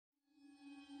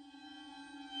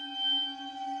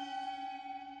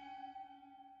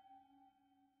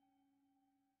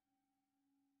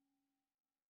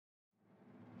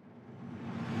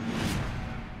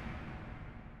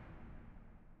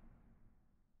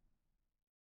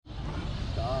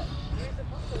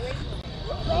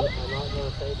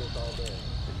say this all day.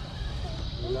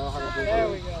 You know how to do There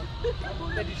we go.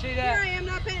 Did you see that? Here I am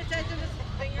not paying attention, just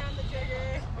finger on the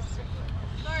trigger.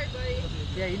 Sorry, buddy.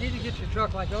 Yeah, you need to get your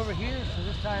truck like over here, so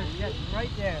this tire's catching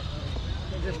right there.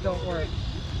 They just don't work.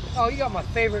 Oh, you got my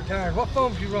favorite tires. What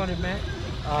foams you running, man?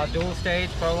 Dual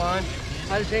stage Pro Line.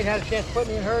 I just ain't had a chance to put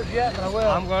any in hers yet, but I will.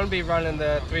 I'm going to be running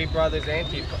the Three Brothers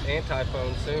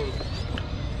anti-foam soon.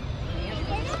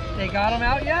 They got them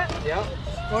out yet? Yep.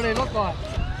 What do they look like?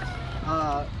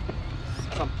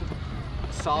 Some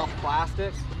soft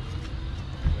plastic.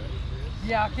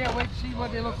 Yeah, I can't wait to see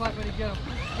what they look like when you get them.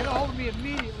 Get a hold of me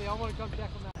immediately. I want to come check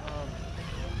them out.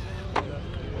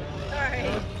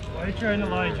 Alright. Why are you trying to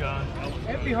lie, John?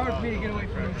 It'd be hard for me to get away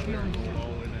from your feelings.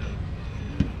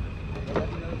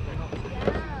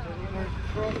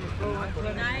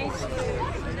 Nice.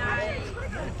 Nice.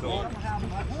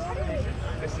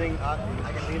 This thing, I can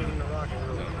lean it in the rock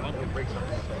and it'll break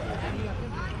something.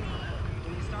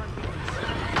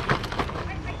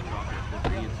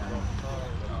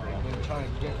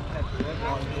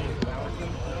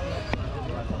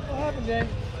 What happened, Dan?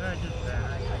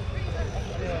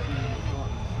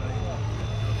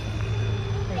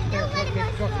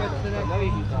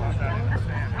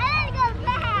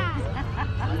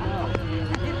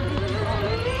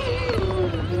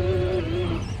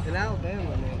 In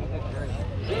Alabama, man, that's great.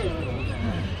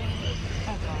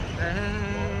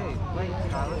 Hey, wait,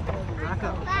 Tyler, back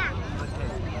up. Okay.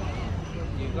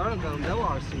 You're gonna go no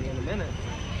RC in a minute.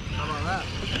 How about that?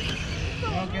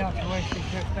 Don't get out your way, stick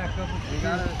your back up. We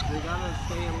gotta stay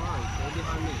in line. Stay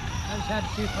behind me. I just had to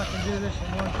see if I can do this in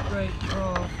one straight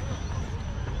draw.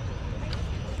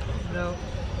 No.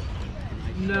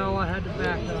 No, I had to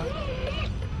back up.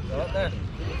 Go up there.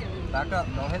 Back up.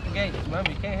 Don't hit the gates.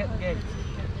 Remember, you can't hit the gates.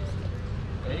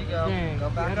 There you go. Dang, Go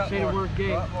back up say more. the word gate.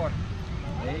 Go up more.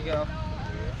 There you go.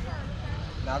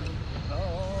 Now,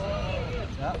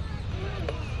 yep.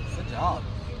 Good job.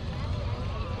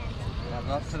 Now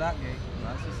go up to that gate.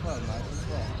 Nice and slow. Nice and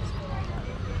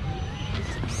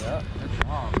slow. Yep. Good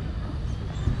job.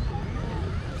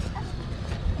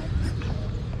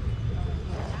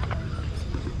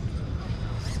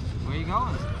 Where you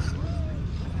going?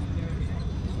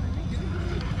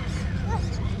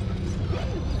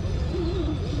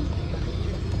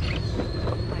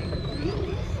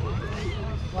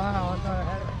 Wow, I thought I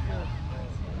had it.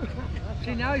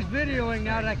 See, now he's videoing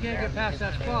now that I can't get past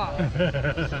that spot.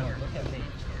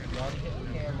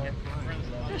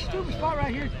 This stupid spot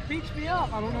right here beats me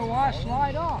up. I don't know why I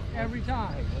slide off every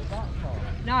time.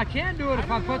 Now I can do it if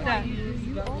I put that.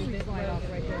 You always slide off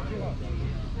right there too.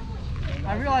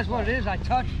 I realize what it is. I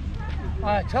touch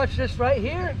this right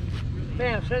here.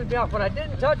 Bam, sends me off. But I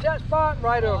didn't touch that spot,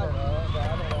 right over. You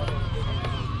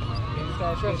know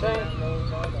what I'm saying?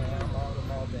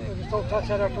 Just don't touch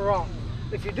that upper rock.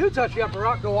 If you do touch the upper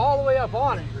rock, go all the way up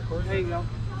on it. There you go.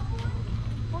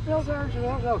 What the hell's ours?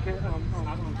 Okay,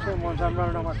 I'm same ones I'm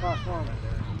running on my class one.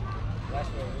 That's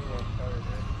where we were first.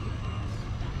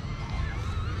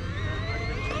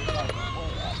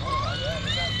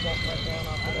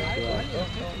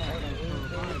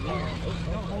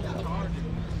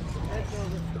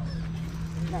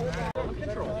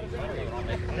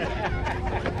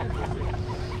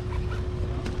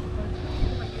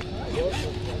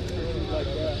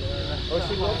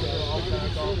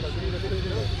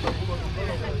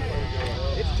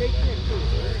 It's taking it too. I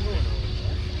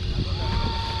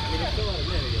mean, it's still out of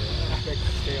minute. I expect it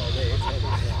to stay all day. It's heavy.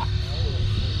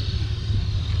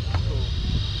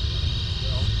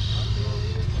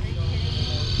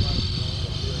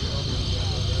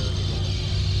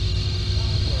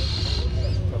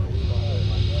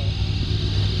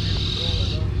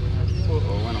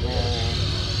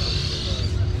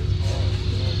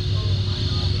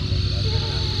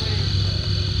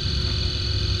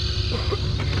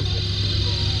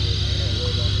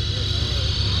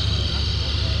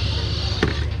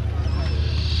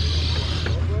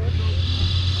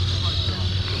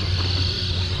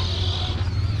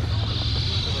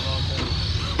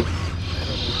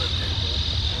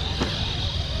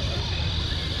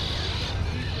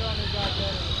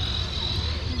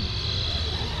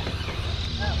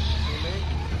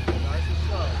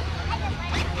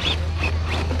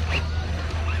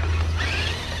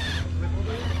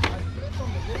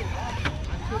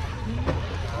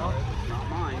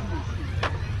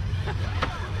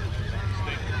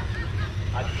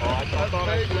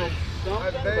 I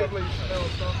vaguely smell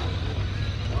something.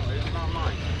 It's not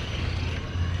mine.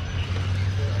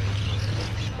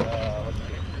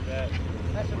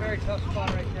 That's a very tough spot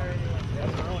right there anyway.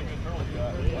 That's a really good curly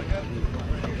guy.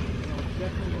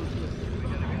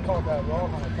 Called that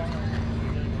wrong on the time.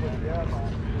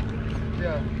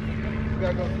 Yeah. You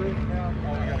gotta go through now.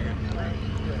 Oh, we gotta get through.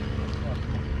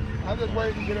 Yeah. I'm just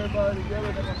waiting to get everybody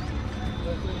together. Then that's it.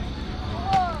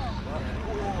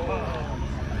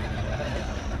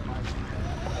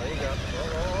 There you go.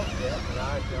 Oh, yeah.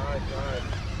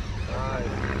 Nice.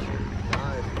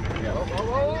 Nice.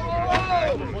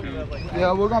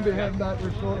 Yeah, we're gonna be heading back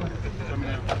here shortly.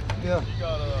 Yeah.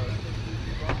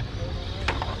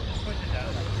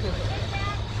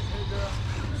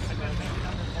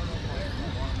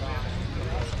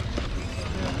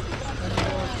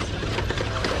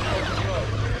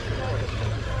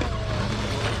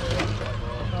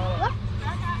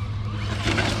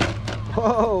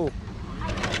 Whoa!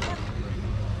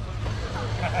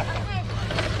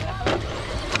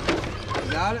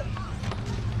 Got it?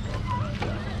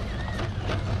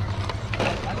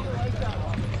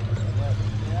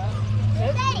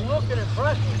 It's looking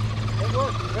impressive. It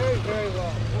works very, very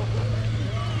well.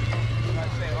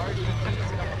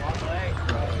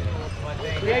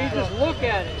 Yeah, you just look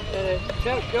at it, and it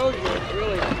shows you it's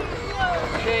really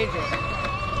changing.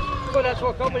 But that's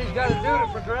what companies got to do to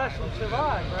progress and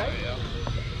survive, right?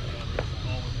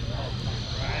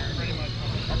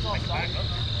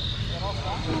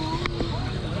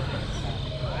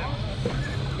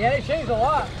 Yeah, they changed a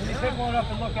lot when you pick one up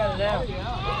and look at it now.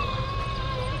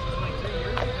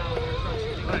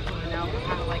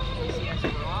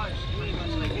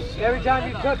 Every time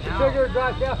you touch the trigger, it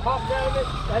drives down, pops out of it.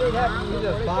 That didn't happen. You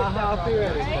just buy out through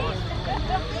everything.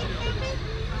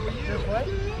 This way?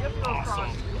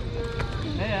 Awesome.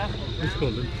 Yeah. It's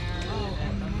cool, dude.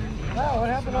 Wow, what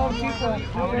happened to all the people who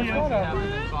were in front of them?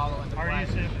 How are you,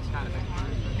 Sim?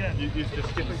 Good. You're just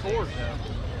skipping forward now.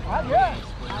 Yeah.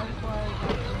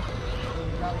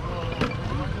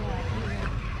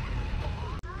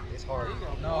 It's hard.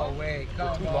 No way.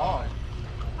 Come Too on. long.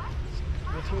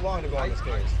 You're too long to go on the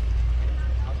stairs.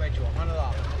 I'll bet you $100.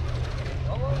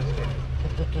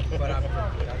 But I'm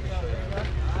not.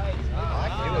 I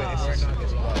can do it. It's just not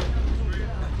this long.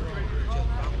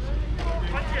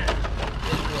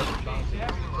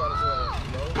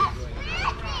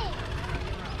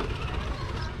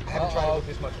 I haven't tried to lift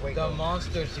this much weight. The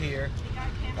monster's here.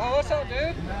 Oh, what's up,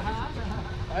 dude?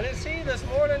 I didn't see you this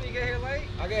morning. You get here late?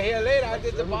 I get here late. I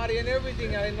did the body and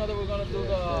everything. I didn't know they were going to do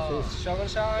the shovel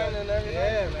shine and everything.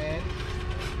 Yeah, man.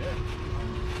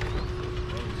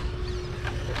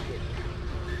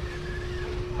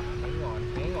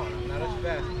 Hang on. I'm not as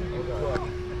fast.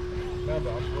 Remember,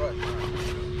 I'm rushed.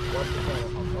 Watch the camera.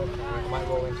 I might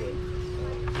roll into it.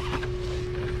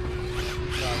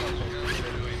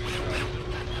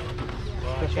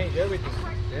 Well, I changed everything.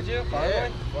 Did you? Yeah.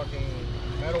 Fucking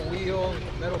metal wheel,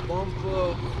 metal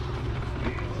bumper.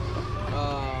 I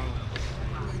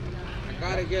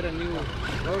gotta get a new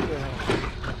rotor.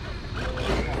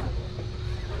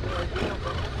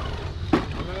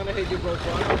 I'm not gonna hit you, bro,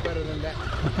 so I know better than that.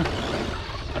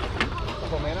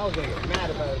 Oh man, I was gonna get mad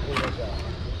if I had to pull this out.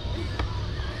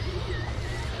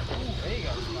 There you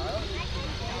go, Smile.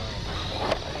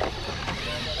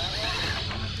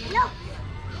 No.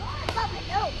 Papa,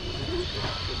 no.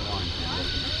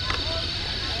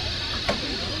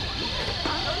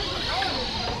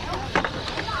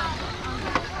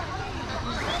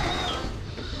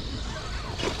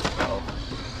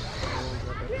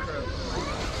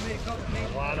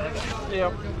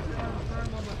 Yep.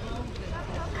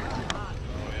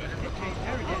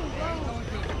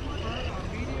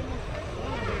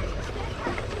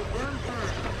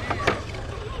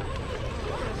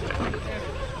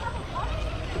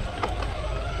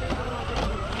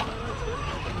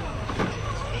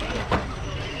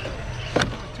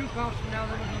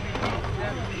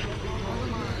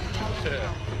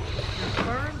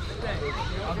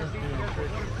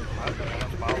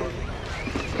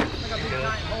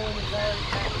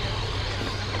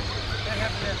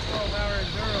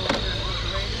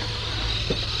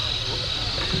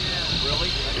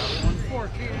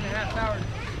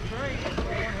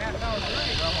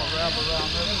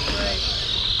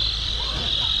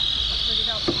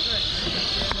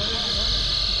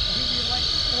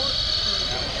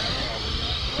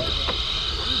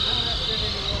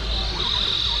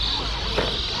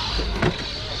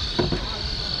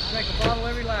 Make a bottle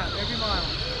every lap, every mile.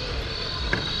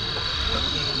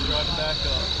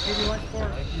 Pedialyte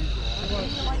Sport.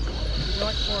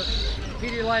 Pedialyte Sport.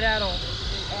 Pedialyte Adult.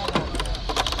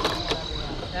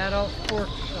 Adult Sport.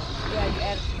 Yeah, you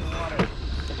added some water.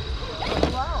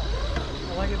 Wow. I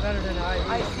like it better than I.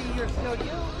 I see you're still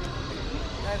you.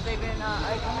 Have they been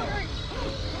ice cream?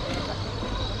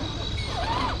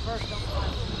 First, don't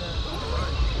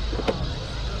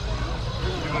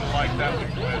You would have liked that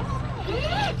one, Quinn. You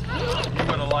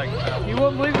would have liked that. You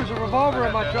wouldn't believe there's a revolver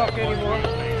in my truck anymore.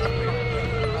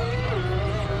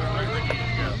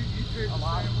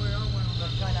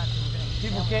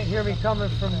 People can't hear me coming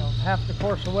from half the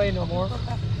course away no more.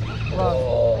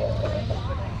 Well,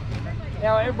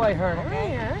 now everybody heard it.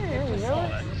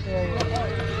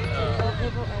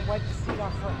 People and wipe the seat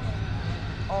off first.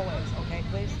 Always, okay,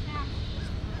 please?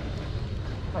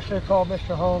 I should have called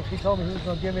Mr. Holmes. He told me he was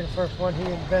going to give me the first one he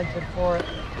invented for it.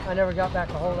 I never got back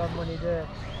a hold of him when he did.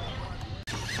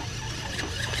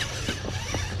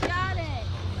 Got it.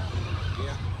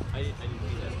 Yeah, I didn't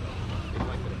see that.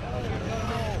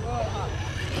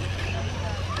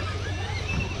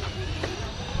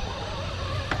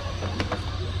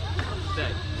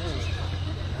 Stay.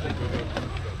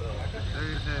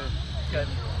 Good.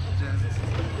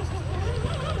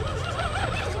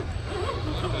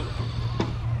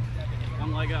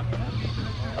 One leg up.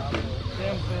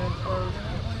 Jim fans first.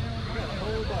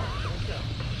 Hold up.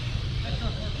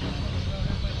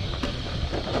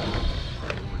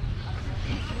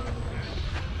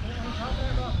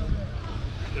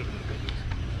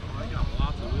 I got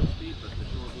lots of wheel speed, but the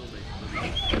short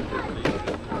wheelbase.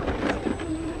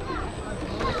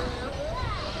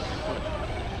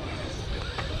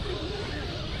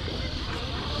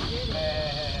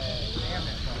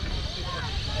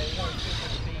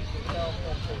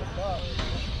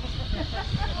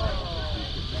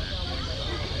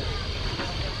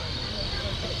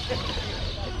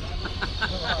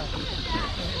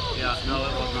 Yeah, no,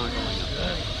 it was not going up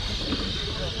there.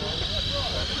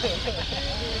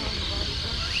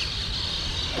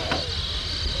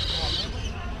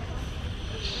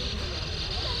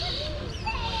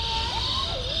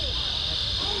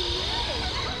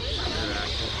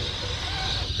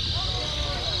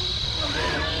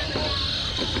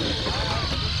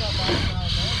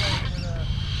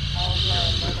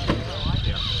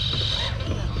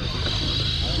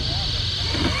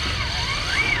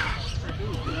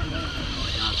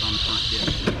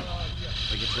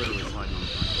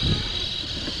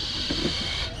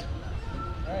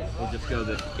 We'll just go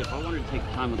this. If I wanted to take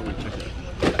the time with my check it.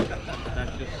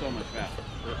 That's just so much faster.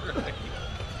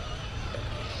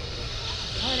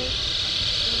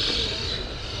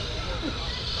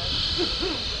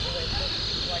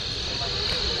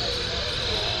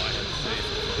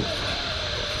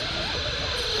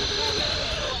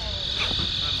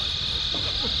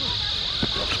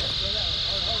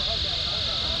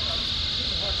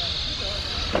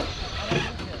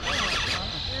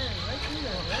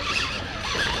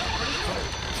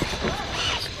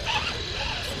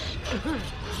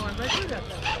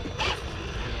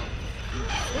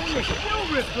 Still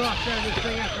ripped off out of this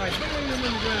thing after I buried him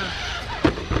in the ground.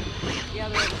 Yeah,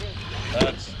 there it is.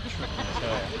 That's tricky as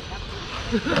hell.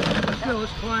 Still,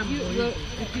 it's climbable.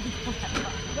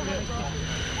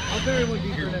 I'll bury one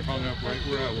deeper next time. Hung up right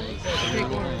where I was. Take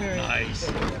one and bury it. Nice.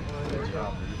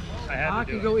 I had I to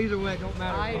can do go it. either way, it don't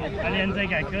matter. I didn't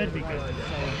think I could because it's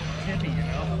so tippy, you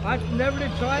know. I never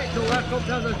did try it until the last couple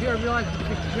times I was here. I realized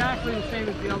it's exactly the same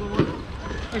as the other one.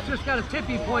 It's just got a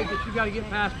tippy point that you got to get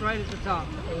past right at the top.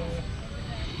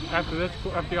 After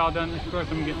y'all done this course,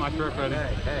 I'm gonna get my truck ready.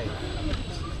 Hey.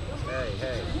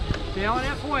 Stay on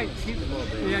that point. Keep,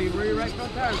 yeah, where your right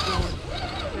front tire's going.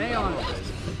 Stay on it.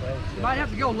 You might have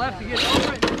to go left to get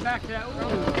over it and then back to that. Ooh.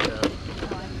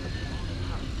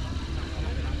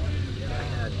 I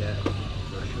had that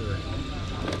for sure.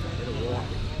 It'll walk.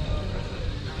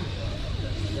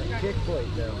 That kick plate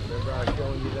though. Remember I was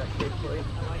showing you that kick plate?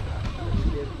 The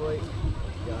skid plate?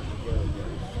 Got to go,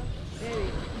 guys. Hey,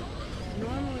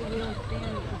 normally we don't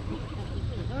stand.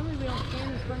 Normally we don't stand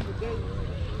in front of the gate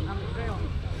on the trail.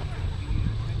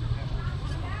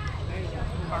 There you go.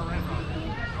 Our rim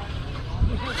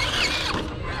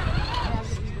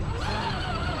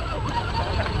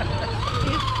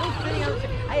It's still sitting out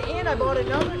there. And I bought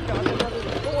another truck, another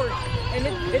Ford, and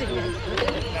it's sitting there.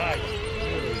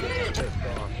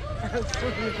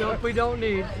 The truck we don't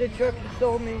need. The truck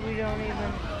told me we don't even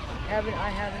have it. I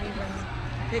haven't even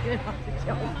taken it off the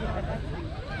shelf yet.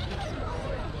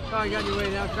 Oh, you got your way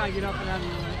now. Try to get up and out of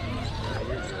your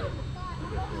way.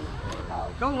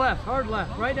 Go left, hard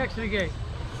left, right next to the gate.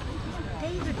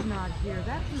 David's not here.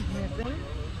 That's who's missing.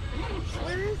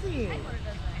 Where is he?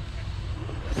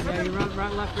 Yeah, you run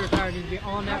right left rear tire. You need to be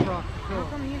on that rock. How Cool.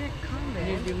 come he didn't come You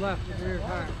need to then? be left with the rear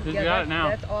tire. You got it now.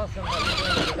 That's awesome.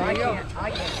 There you go.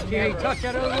 I can't. Yeah, you Never. touch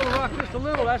that other little rock just a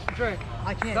little. That's the trick.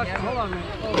 I can't. Touch it. Never. Hold on a minute.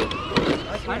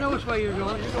 I can't. I know which way you're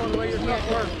going. You're going the way your truck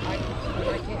works. I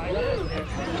can't get up there.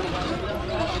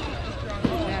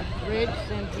 That bridge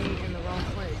sends me in the wrong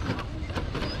place.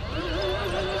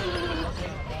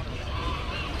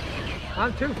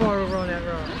 I'm too far over on that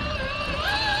road.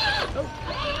 Oh.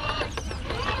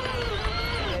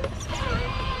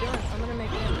 I'm gonna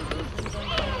make it.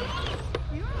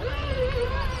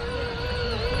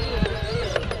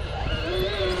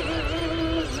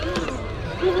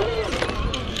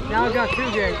 Now I've got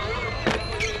 2 gates.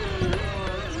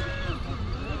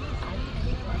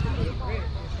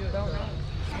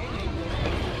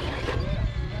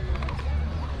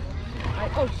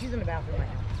 Oh, she's in the bathroom right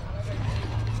now.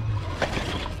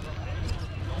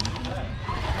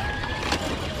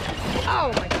 Oh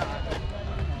my God.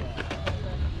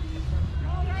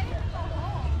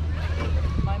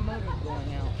 My motor's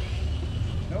going out.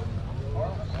 Nope.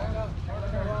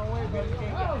 Turn the wrong way, buddy. You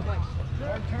can't get much.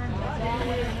 Turn the wrong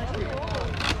way the next way.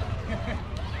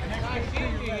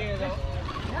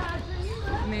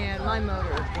 Man, my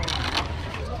motor is going out.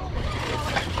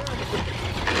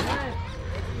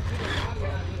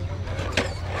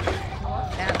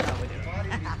 That's how it is.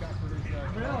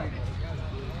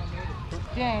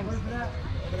 James.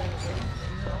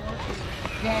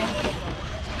 James.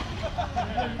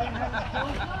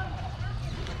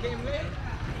 Came late.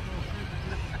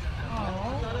 I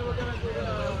thought they were gonna do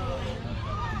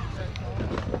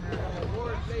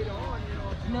awards later on, you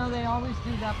know. No, they always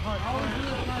do that part.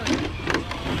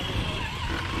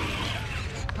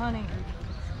 Honey,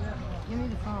 give me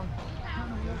the phone.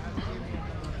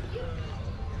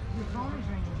 Your phone is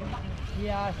ringing.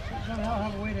 Yeah, I somehow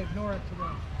have a way to ignore it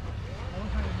today.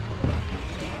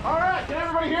 All right, can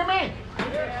everybody hear me?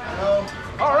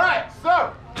 All right,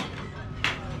 so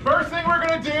first thing we're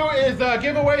gonna do is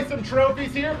give away some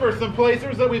trophies here for some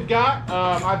placers that we've got.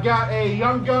 I've got a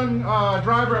Young Gun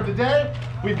driver of the day.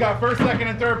 We've got first, second,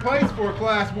 and third place for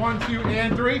class 1, 2,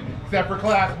 and 3, except for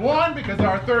class 1 because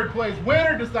our third place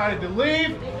winner decided to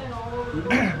leave.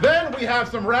 Then we have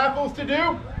some raffles to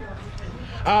do.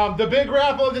 The big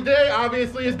raffle of the day,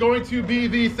 obviously, is going to be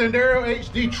the Sendero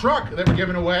HD truck that we're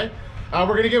giving away. We're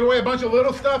going to give away a bunch of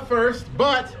little stuff first,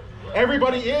 but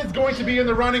everybody is going to be in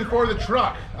the running for the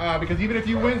truck because even if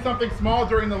you win something small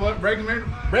during the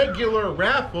regular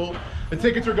raffle, the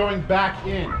tickets are going back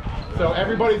in. So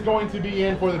everybody's going to be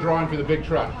in for the drawing for the big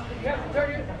truck. Do you have to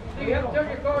turn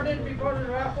your card in to be part of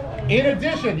the raffle? In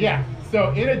addition, yeah.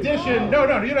 So in addition, no, you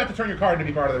don't have to turn your card in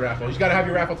to be part of the raffle. You just got to have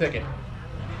your raffle ticket.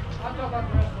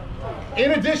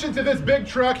 In addition to this big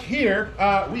truck here,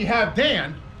 we have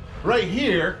Dan right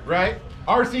here, right?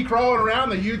 RC Crawling Around,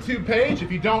 the YouTube page.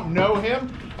 If you don't know him,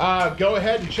 go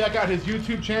ahead and check out his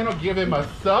YouTube channel. Give him a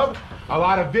sub. A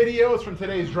lot of videos from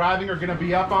today's driving are going to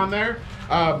be up on there.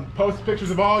 Post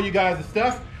pictures of all you guys'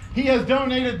 stuff. He has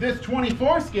donated this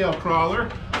 24 scale crawler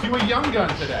to a Young Gun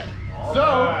today.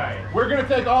 So we're going to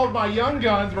take all of my Young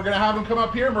Guns, we're going to have them come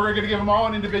up here, and we're going to give them all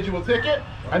an individual ticket,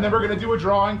 and then we're going to do a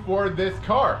drawing for this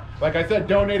car. Like I said,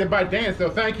 donated by Dan, so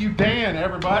thank you, Dan,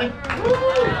 everybody.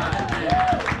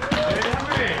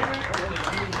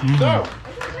 So,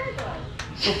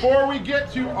 before we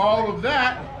get to all of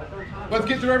that, let's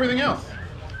get to everything else.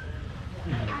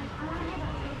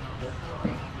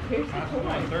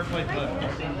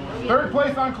 Third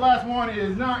place on class 1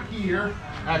 is not here.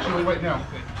 Actually, wait, no.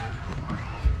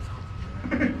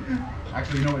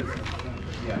 Actually, no, it's,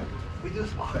 yeah. We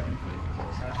just second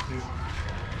place.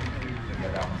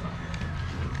 Yeah, that one.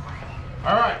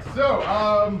 All right,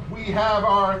 so we have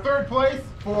our third place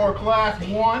for class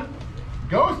 1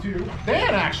 goes to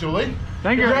Dan, actually.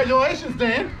 Thank you. Congratulations,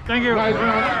 Dan. Thank you. Nice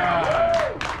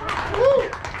Woo.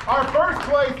 Our first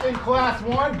place in class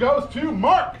 1 goes to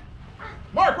Mark.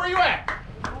 Mark, where you at?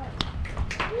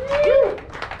 Woo.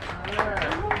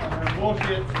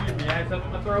 Bullshit, excuse me, I had something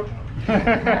in my throat.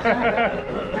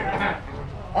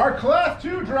 Our class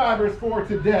 2 drivers for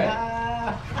today.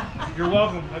 You're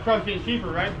welcome. That truck's getting cheaper,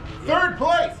 right? Third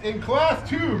place in class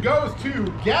 2 goes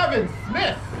to Gavin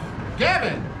Smith.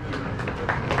 Gavin.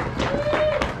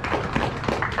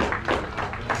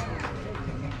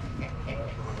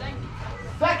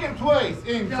 Second place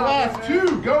in class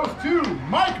 2 goes to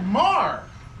Mike Marr.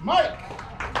 Mike.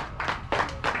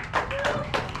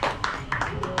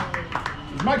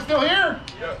 Is Mike still here?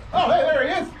 Oh, hey, there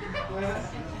he is.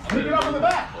 Sneaking up in the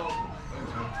back.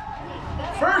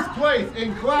 First place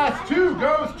in class 2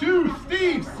 goes to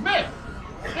Steve Smith.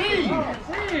 Steve.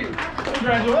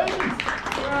 Congratulations.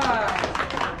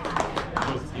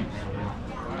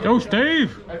 Go,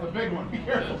 Steve. That's a big one. Be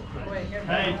careful.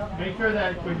 Hey, make sure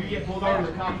that when you get pulled over,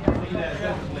 the cops can see that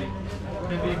assessment.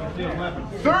 Could be a concealed weapon.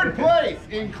 Third place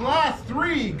in class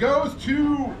 3 goes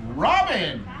to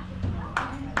Robin.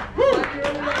 Woo.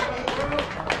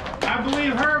 I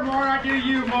believe her more, I do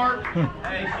you, Mark.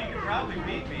 Hey, she could probably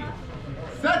beat me.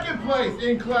 Second place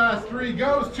in Class 3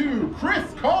 goes to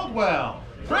Chris Caldwell.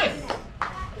 Chris.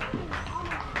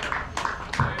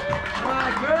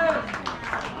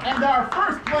 And our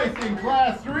first place in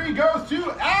Class 3 goes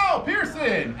to Al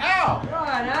Pearson. Al.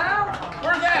 Right, Al.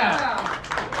 Where's Al?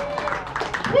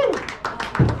 Woo.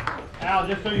 Al,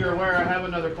 just so you're aware, I have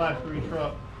another Class 3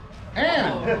 truck.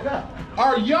 And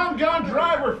our young gun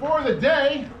driver for the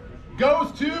day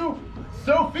goes to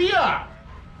Sophia.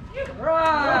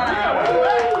 Right.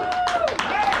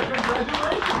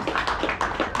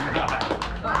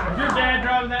 Was your dad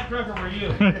driving that truck or were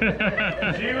you?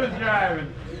 She was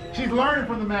driving. She's learning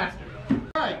from the master. All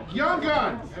right, young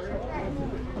guns.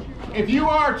 If you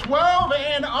are 12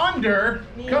 and under,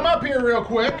 come up here real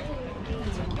quick.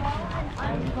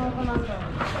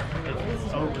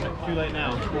 It's over. It's too late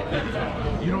now.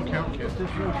 You don't count kids.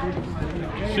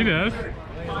 She does. Is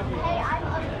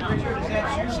that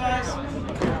shoe size?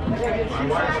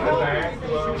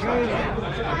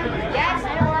 Yes,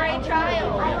 I'm already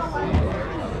child.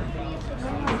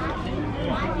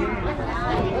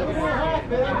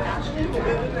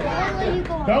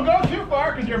 Don't go too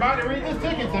far because you're about to read this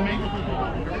ticket to me.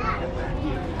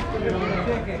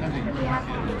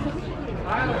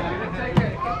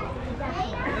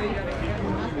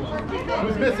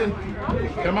 Who's missing?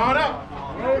 Come on up.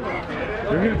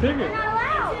 You're gonna take it.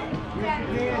 I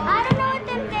don't know what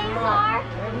them things are.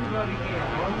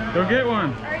 Go get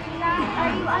one. Are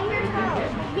you under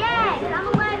 12? Yes, I'm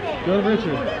 11. Go to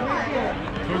Richard.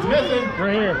 Who's missing?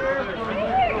 Right here.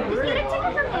 Right here. Just get a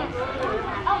ticket from him.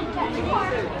 Oh, that's your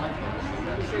car.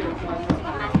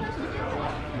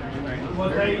 What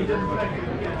day you didn't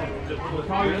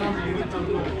call your number, you get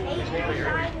something.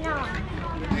 859.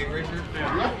 Hey, Richard.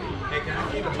 Hey, can I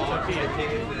keep a box of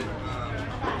tickets that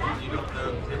you don't know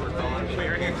if they were gone? So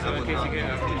you're here in case you get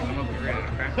up. I'm going to be ready,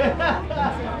 okay?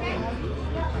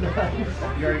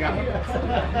 You already got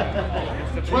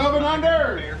one. 12 and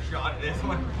under. Fair shot at this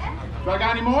one. Do I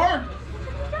got any more?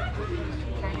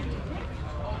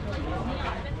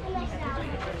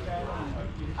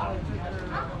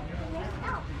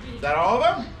 Is that all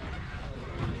of them?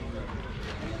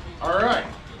 All right.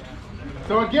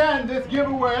 So again, this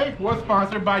giveaway was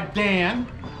sponsored by Dan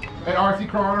at RC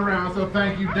Crawling Around. So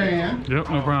thank you, Dan. Yep,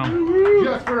 no problem.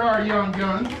 Just for our young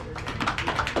guns.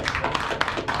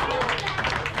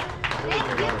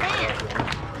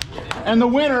 And the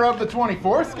winner of the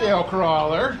 24 scale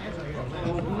crawler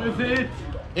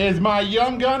is my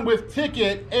young gun with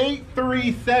ticket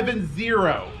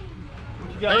 8370.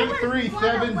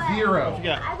 8370. What you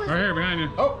got? Right here behind you.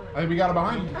 Oh, I think we got it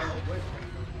behind you.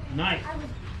 Nice.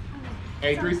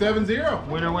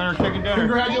 8370. Winner, winner, chicken dinner.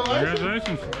 Congratulations.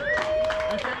 Congratulations.